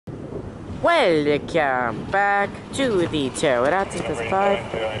Welcome back to the Pterodactylus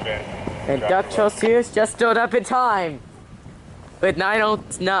 5. And Duck Sears just stood up in time with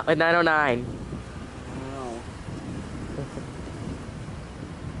 909. Wow.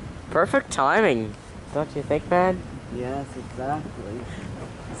 Perfect timing, don't you think, man? Yes, exactly.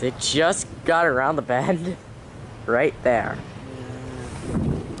 It just got around the bend right there.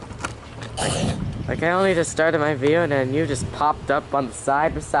 Yeah. Like I only just started my video and then you just popped up on the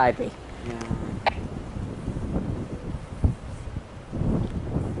side beside me. Yeah.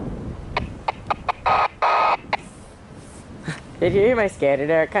 Did you hear my skater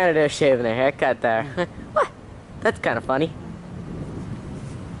there? Kind of did a shave and a haircut there. What? That's kind of funny.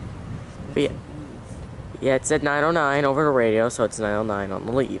 But yeah, it said 909 over the radio, so it's 909 on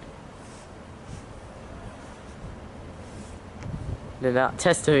the lead. Did not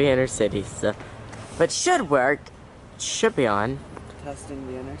test the inner city, so. But should work. Should be on. Testing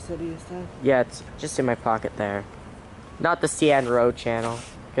the inner city, you said? Yeah, it's just in my pocket there. Not the CN Road channel.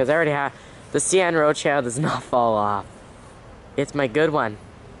 Because I already have. The CN Road channel does not fall off. It's my good one.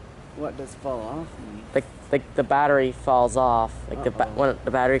 What does fall off mean? Like the battery falls off. Like when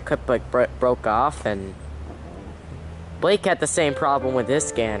the battery clip like broke off, and Blake had the same problem with his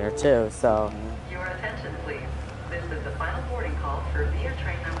scanner too. So. Your attention, please. This is the final boarding call for via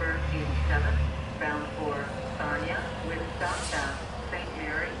train number 87, bound for Sarnia, with stops at St.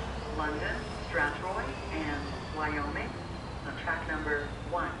 Mary, London, Strathroy, and Wyoming, on track number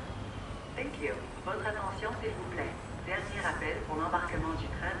 1. Thank you. Votre attention, s'il vous plaît. Dernier appel pour l'embarquement du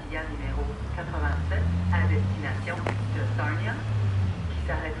train via numéro 87 à destination de Sarnia, qui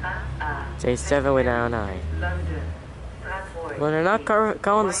s'arrêtera à J7 with 909. London, Strathroy. Well, they're not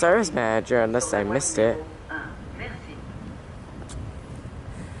calling the service manager unless I missed it. Merci.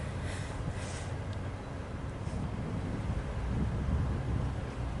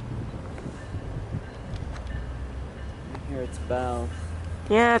 I hear it's bell.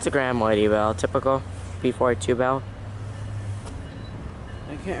 Yeah, it's a Graham Whitey bell, typical B42 bell.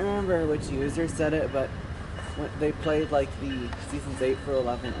 I can't remember which user said it, but when they played like the Seasons 8 for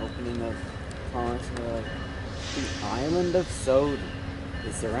 11 opening of Thomas, and they're like, the island of Sodom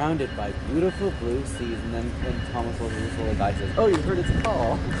is surrounded by beautiful blue seas, and then when Thomas was useful, the guy says, oh, you heard its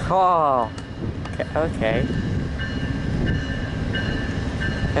call. Oh, okay.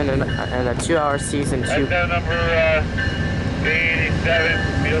 And a 2-hour season 2. Touchdown number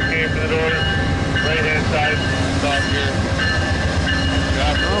 87, be okay for the door, right hand side, stop here.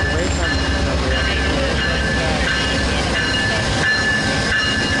 Oh, wait a minute.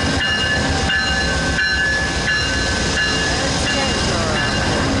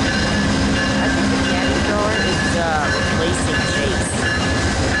 I think the candy thrower is replacing Chase.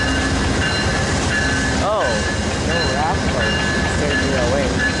 Oh, no rap coach.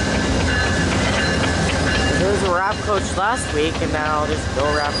 There was a rap coach last week, and now there's no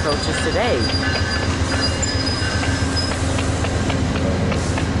rap coaches today.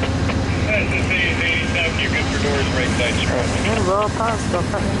 You're good for doors right side strong. Well, possible.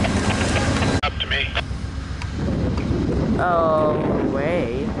 Up to me. Oh,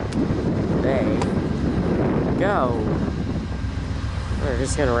 wait. They go. We're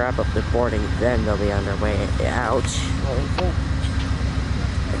just gonna wrap up the boarding, then they'll be on their way out.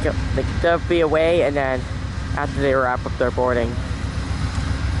 They'll be away, and then after they wrap up their boarding,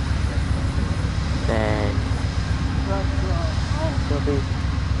 then they'll be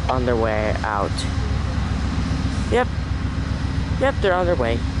on their way out. Yep, they're on their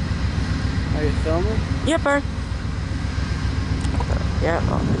way. Are you filming? Yep,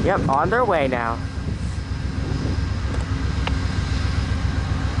 yep, on their way now.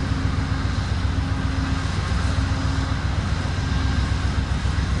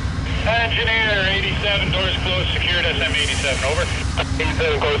 Engineer 87, doors closed, secured, SM 87, over.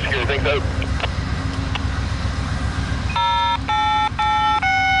 87 closed, secured, thanks out.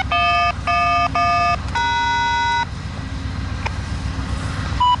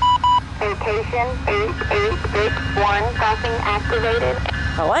 Location 8861, crossing activated.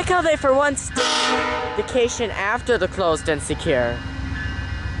 I like how they for once did vacation after the closed and secure.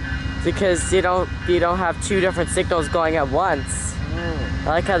 Because you don't have two different signals going at once. I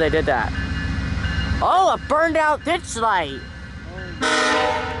like how they did that. Oh, a burned out ditch light.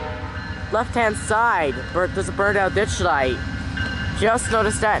 Left hand side. There's a burned out ditch light. Just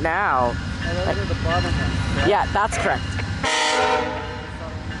noticed that now. Oh, those are the bottom ones. Yeah, that's correct.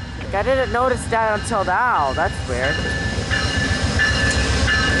 I didn't notice that until now. That's weird.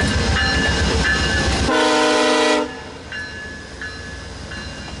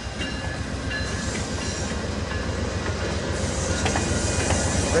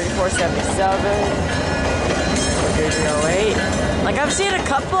 3477. 3008. Like, I've seen a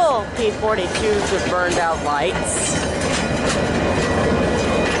couple P-42s with burned out lights.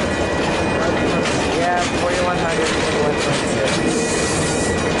 Yeah, 4100,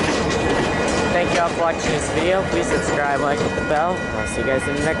 41.6. Thank y'all for watching this video. Please subscribe, like, hit the bell. I'll see you guys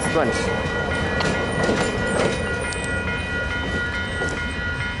in the next one.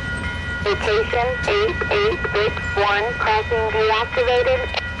 Location 8861, crossing deactivated.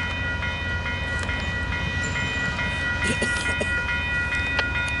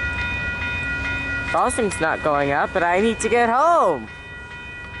 Crossing's not going up, but I need to get home.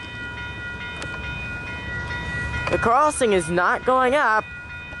 The crossing is not going up,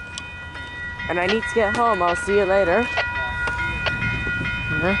 and I need to get home. I'll see you later.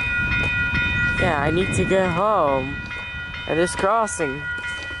 Yeah, I need to get home, and this crossing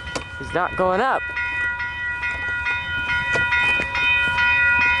is not going up.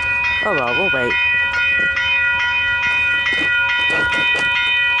 Oh well, we'll wait.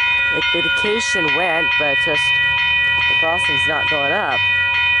 Like, the vacation went, but just the crossing's not going up.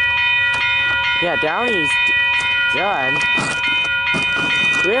 Yeah, Downey's done.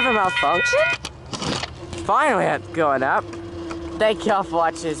 Do we have a malfunction? Finally, it's going up. Thank y'all for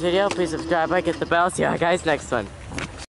watching this video. Please subscribe, like, hit the bell. See you guys next one.